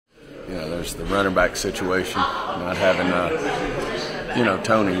there's the running back situation, not having,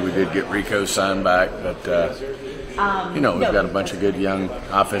 Tony. We did get Rico signed back, but, we've got a bunch of good young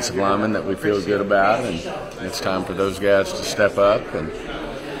offensive linemen that we feel good about, and it's time for those guys to step up. And,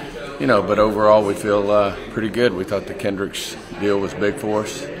 but overall we feel pretty good. We thought the Kendricks deal was big for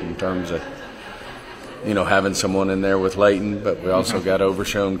us in terms of, having someone in there with Leighton, but we also got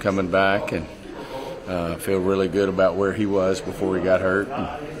Overshone coming back, and feel really good about where he was before he got hurt.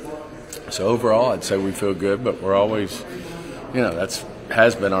 And so overall, I'd say we feel good, but we're always, that's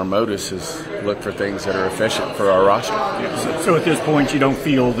has been our modus, is look for things that are efficient for our roster. So at this point, you don't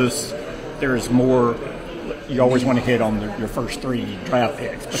feel there is more. You always want to hit on your first 3 draft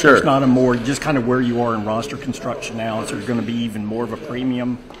picks. But sure. There's not a more, just kind of where you are in roster construction now. Is there going to be even more of a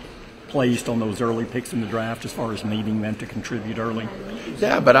premium placed on those early picks in the draft as far as needing them to contribute early?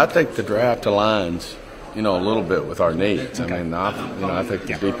 Yeah, but I think the draft aligns, a little bit with our needs. Okay. I mean, I think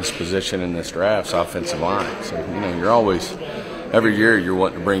the deepest position in this draft is offensive line. So, you're always, every year you're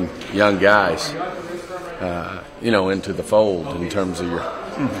wanting to bring young guys, into the fold in terms of your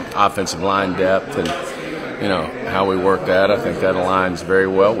offensive line depth and, how we work that. I think that aligns very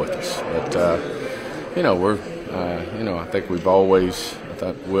well with us. But, I think we've always,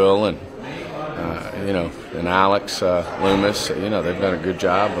 Will and, and Alex Loomis, they've done a good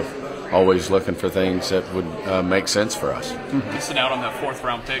job of always looking for things that would make sense for us. Missing out on that 4th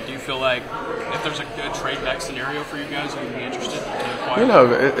round pick, do you feel like if there's a good trade back scenario for you guys, would you be interested in acquiring?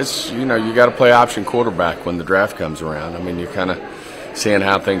 It's you got to play option quarterback when the draft comes around. I mean, you're kind of seeing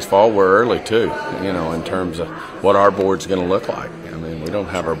how things fall. We're early too, in terms of what our board's going to look like. I mean, we don't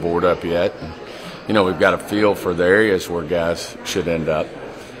have our board up yet. And, we've got a feel for the areas where guys should end up.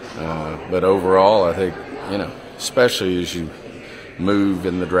 But overall, I think, especially as you move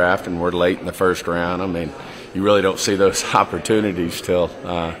in the draft and we're late in the first round, I mean, you really don't see those opportunities till,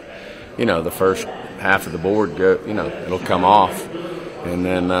 the first half of the board it'll come off, and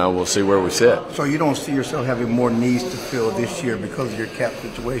then we'll see where we sit. So you don't see yourself having more needs to fill this year because of your cap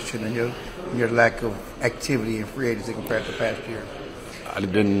situation and your lack of activity in free agency compared to past year? I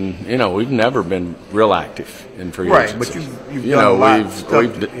didn't, we've never been real active in free agency. Right, but you've done a lot.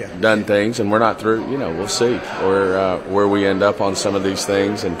 We've done things, and we're not through. We'll see where we end up on some of these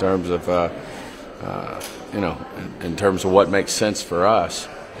things in terms of, in terms of what makes sense for us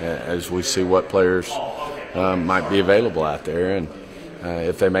as we see what players might be available out there, and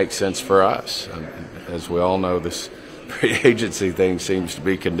if they make sense for us. As we all know, this free agency thing seems to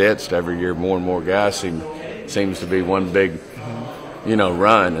be condensed every year. More and more guys seems to be one big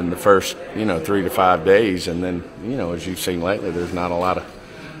run in the first 3 to 5 days, and then as you've seen lately, there's not a lot of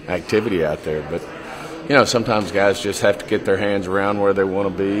activity out there. But sometimes guys just have to get their hands around where they want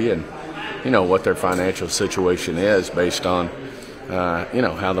to be and what their financial situation is based on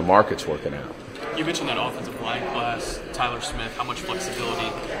how the market's working out. You mentioned that offensive line class, Tyler Smith. How much flexibility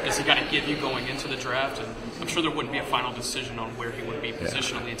does he kind of give you going into the draft? And I'm sure there wouldn't be a final decision on where he would be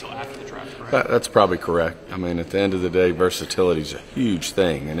positionally until after the draft, correct? That's probably correct. I mean, at the end of the day, versatility is a huge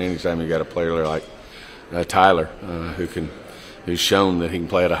thing, and anytime you got a player like Tyler, who's shown that he can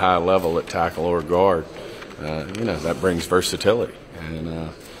play at a high level at tackle or guard, that brings versatility. And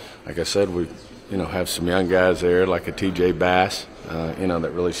like I said, we have some young guys there like a TJ Bass,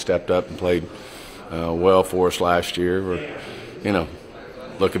 that really stepped up and played well for us last year. We're,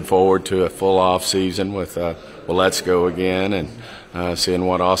 looking forward to a full off season with let's go again, and seeing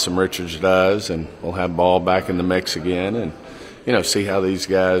what Awesome Richards does, and we'll have Ball back in the mix again, and see how these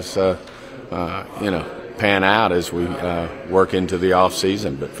guys pan out as we work into the off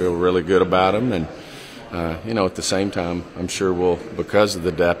season. But feel really good about them, and at the same time, I'm sure we'll, because of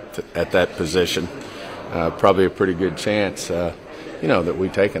the depth at that position, probably a pretty good chance that we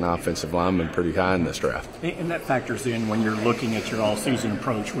take an offensive lineman pretty high in this draft. And that factors in when you're looking at your all-season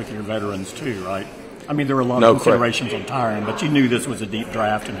approach with your veterans too, right? I mean, there were a lot of considerations on Tyron, but you knew this was a deep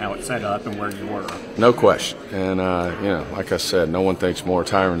draft and how it set up and where you were. No question. And, like I said, no one thinks more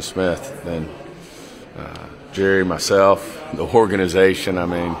Tyron Smith than Jerry, myself, the organization. I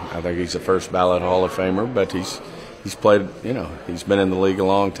mean, I think he's a first ballot Hall of Famer, but he's played, he's been in the league a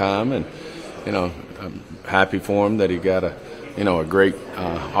long time, and, I'm happy for him that he got a great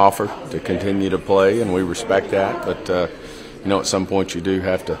offer to continue to play, and we respect that. But, at some point you do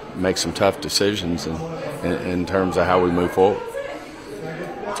have to make some tough decisions in terms of how we move forward.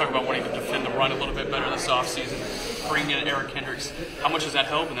 Talk about wanting to defend the run a little bit better this offseason. Bring in Eric Kendricks. How much does that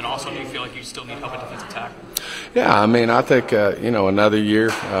help? And then also, do you feel like you still need help at defensive tackle? Yeah, I mean, I think, another year,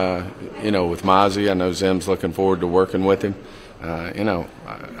 with Mozzie. I know Zim's looking forward to working with him.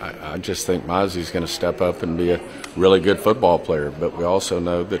 I just think Mozzie's going to step up and be a really good football player. But we also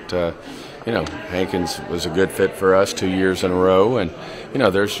know that, Hankins was a good fit for us 2 years in a row. And,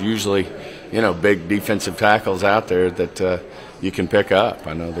 there's usually, big defensive tackles out there that you can pick up.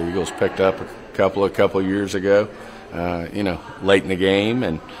 I know the Eagles picked up a couple years ago, late in the game.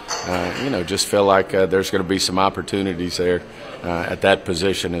 And, just feel like there's going to be some opportunities there at that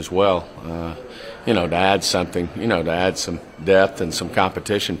position as well. To add something, to add some depth and some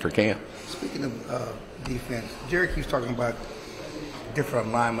competition for camp. Speaking of defense, Jerry keeps talking about different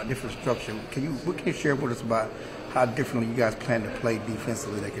alignment, different structure. What can you share with us about how differently you guys plan to play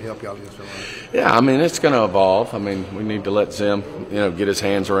defensively that could help y'all against the run? Yeah, it's going to evolve. We need to let Zim, get his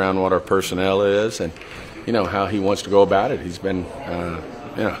hands around what our personnel is and, how he wants to go about it. He's been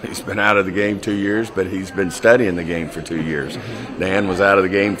he's been out of the game 2 years, but he's been studying the game for 2 years. Dan was out of the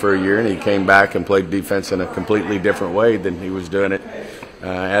game for a year, and he came back and played defense in a completely different way than he was doing it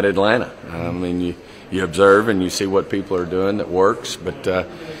at Atlanta. You observe and you see what people are doing that works. But,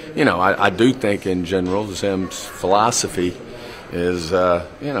 I do think in general Zim's philosophy is,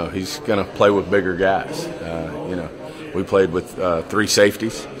 he's going to play with bigger guys. We played with 3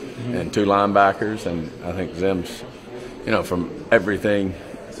 safeties and 2 linebackers, and I think Zim's, from everything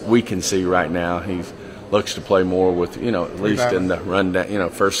we can see right now, he looks to play more with, at least in the run down,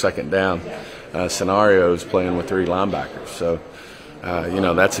 first, second down scenarios, playing with 3 linebackers. So,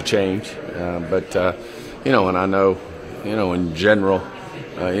 that's a change. But and I know, in general,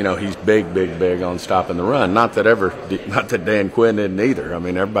 he's big on stopping the run. Not that Dan Quinn didn't either.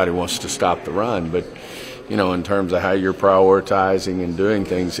 Everybody wants to stop the run, but, in terms of how you're prioritizing and doing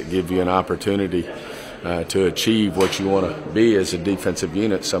things that give you an opportunity to achieve what you want to be as a defensive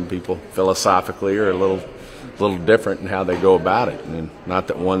unit. Some people philosophically are a little different in how they go about it. And not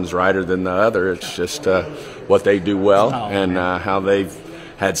that one's righter than the other. It's just what they do well and how they've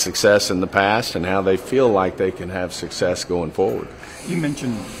had success in the past and how they feel like they can have success going forward. You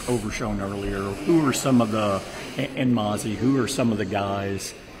mentioned Overshown earlier. Who are some of and Mozzie, who are some of the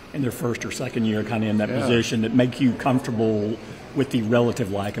guys in their first or second year kind of in that position that make you comfortable with the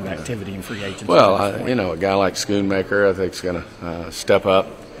relative lack of activity in free agency? Well, a guy like Schoonmaker I think is going to step up,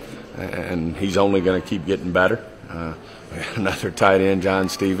 and he's only going to keep getting better. Another tight end, John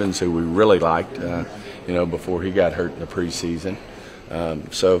Stevens, who we really liked, before he got hurt in the preseason.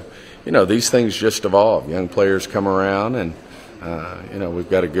 So, these things just evolve. Young players come around, and, we've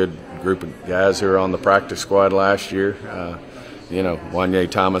got a good group of guys who are on the practice squad last year.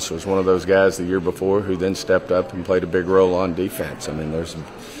 Wanye Thomas was one of those guys the year before who then stepped up and played a big role on defense. There's,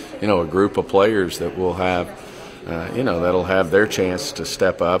 a group of players that will have, that'll have their chance to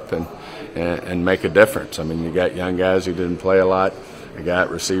step up and make a difference. You got young guys who didn't play a lot. A guy at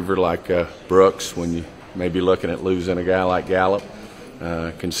receiver like Brooks, when you may be looking at losing a guy like Gallup,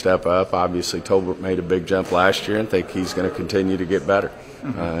 can step up. Obviously, Tolbert made a big jump last year and think he's going to continue to get better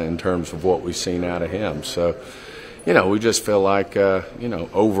in terms of what we've seen out of him. So, we just feel like,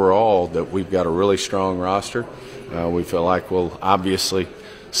 overall that we've got a really strong roster. We feel like we'll obviously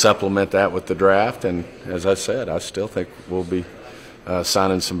supplement that with the draft. And as I said, I still think we'll be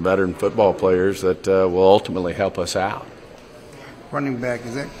signing some veteran football players that will ultimately help us out. Running back,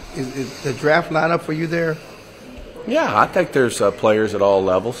 is the draft lineup for you there? Yeah, I think there's players at all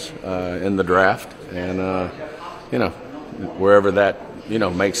levels in the draft. And, wherever that,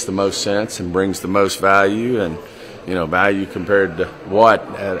 makes the most sense and brings the most value and, value compared to what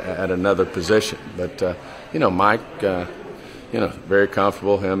at another position. But, Mike, very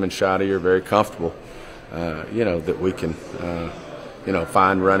comfortable. Him and Shotty are very comfortable, that we can,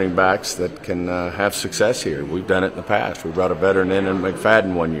 find running backs that can have success here. We've done it in the past. We brought a veteran in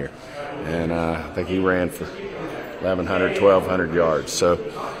McFadden one year, and I think he ran for 1,100, 1,200 yards. So,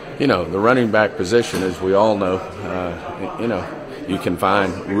 the running back position, as we all know, you can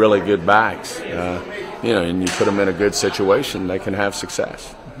find really good backs, and you put them in a good situation, they can have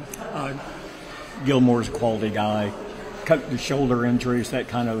success. Gilmore's a quality guy. Cut the shoulder injuries, that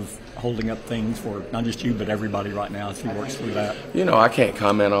kind of holding up things for not just you but everybody right now as he works through that. I can't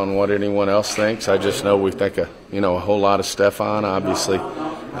comment on what anyone else thinks. I just know we think a whole lot of Stefan, obviously,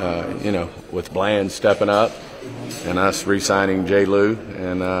 with Bland stepping up and us re-signing J. Lou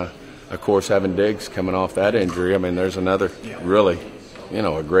and, of course, having Diggs coming off that injury. There's another really,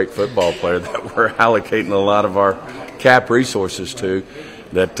 a great football player that we're allocating a lot of our cap resources to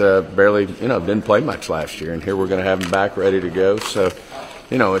that barely, didn't play much last year. And here we're going to have him back ready to go. So,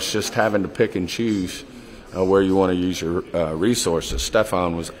 it's just having to pick and choose where you want to use your resources.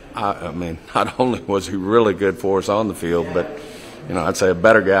 Stefan was, not only was he really good for us on the field, but, I'd say a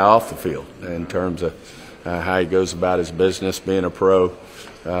better guy off the field in terms of how he goes about his business, being a pro,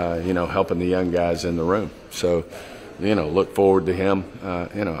 helping the young guys in the room. So, look forward to him.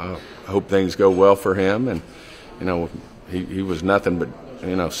 I hope things go well for him. And, he was nothing but,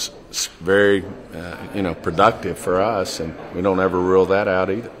 very, productive for us, and we don't ever rule that out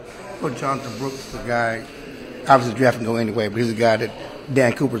either. Well, Jonathan Brooks, the guy, obviously draft can go anyway, but he's a guy that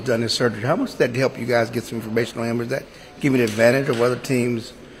Dan Cooper's done his surgery. How much does that help you guys get some information on him? Does that give you an advantage of other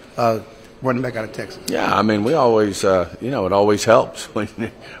teams running back out of Texas? Yeah, I mean, we always, it always helps when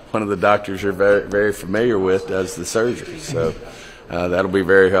one of the doctors you're very, very familiar with does the surgery. So that'll be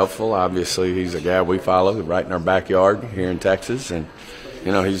very helpful. Obviously, he's a guy we follow right in our backyard here in Texas, and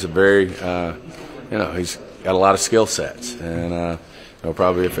he's a very, he's got a lot of skill sets, and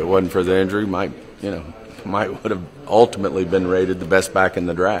probably if it wasn't for the injury, might would have ultimately been rated the best back in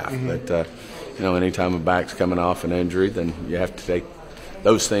the draft. Mm-hmm. But anytime a back's coming off an injury, then you have to take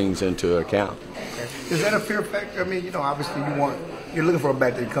those things into account. Okay. Is that a fear factor? I mean, obviously you're looking for a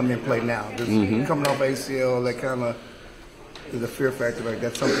back that can come in and play now. Coming off ACL, that kind of is a fear factor. Like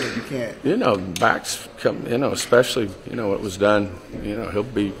that's something that you can't. Backs come. Especially what was done. He'll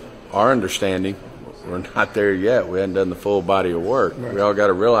be our understanding. We're not there yet. We haven't done the full body of work. Right. We all got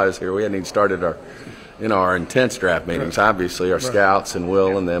to realize here we hadn't even started our intense draft meetings. Right. Obviously, our scouts and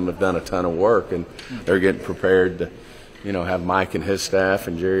Will and them have done a ton of work, and they're getting prepared to, have Mike and his staff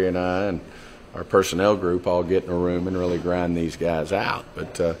and Jerry and I and our personnel group all get in a room and really grind these guys out.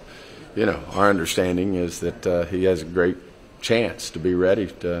 But, our understanding is that he has a great chance to be ready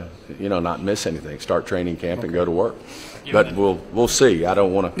to, not miss anything, start training camp and go to work. But we'll see. I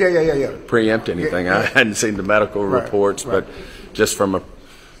don't want to preempt anything. I hadn't seen the medical reports, but just from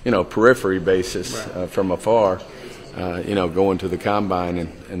a periphery basis, from afar, going to the combine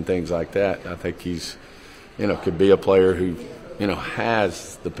and things like that, I think he's, could be a player who,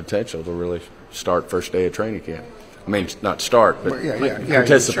 has the potential to really start first day of training camp. I mean, not start, but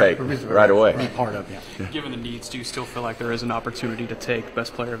participate right away. Be part of it. Given the needs, do you still feel like there is an opportunity to take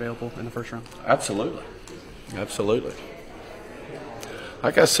best player available in the first round? Absolutely.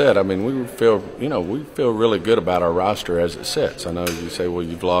 Like I said, I mean, we feel really good about our roster as it sits. I know you say, well,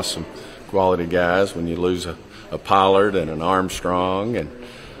 you've lost some quality guys when you lose a Pollard and an Armstrong and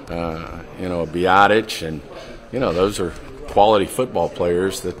a Biotic, and those are quality football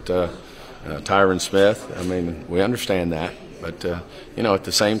players that Tyron Smith. I mean, we understand that, but at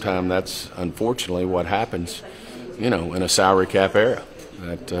the same time, that's unfortunately what happens, in a salary cap era.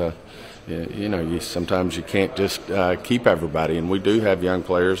 That sometimes you can't just keep everybody, and we do have young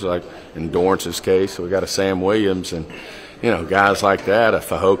players like in Dorrance's case. We got a Sam Williams and guys like that, a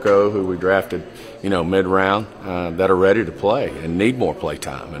Fehoko who we drafted mid-round that are ready to play and need more play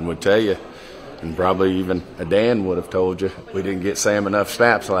time. And would tell you, and probably even a Dan would have told you, we didn't get Sam enough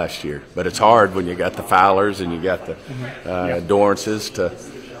snaps last year. But it's hard when you got the Fowlers and you got the Dorrances to.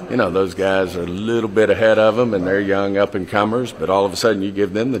 Those guys are a little bit ahead of them, and they're young up-and-comers, but all of a sudden you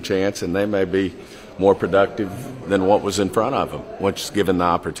give them the chance, and they may be more productive than what was in front of them, once given the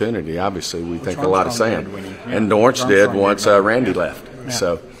opportunity. Obviously, we think a lot of Sam. And Dorrance did once Randy left. Yeah.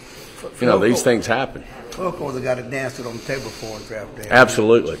 So, these things happen. Fulco, the guy that danced it on the table for on draft day.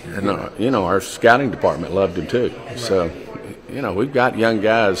 Absolutely. And, our scouting department loved him, too. Right. So, we've got young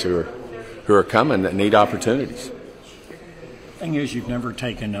guys who are coming that need opportunities. Thing is, you've never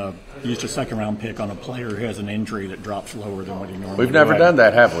used a second-round pick on a player who has an injury that drops lower than what he normally would. We've never done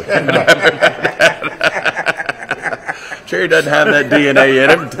that, have we? Jerry doesn't have that DNA in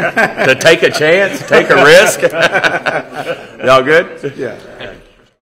him to take a chance, take a risk. Y'all good? Yeah.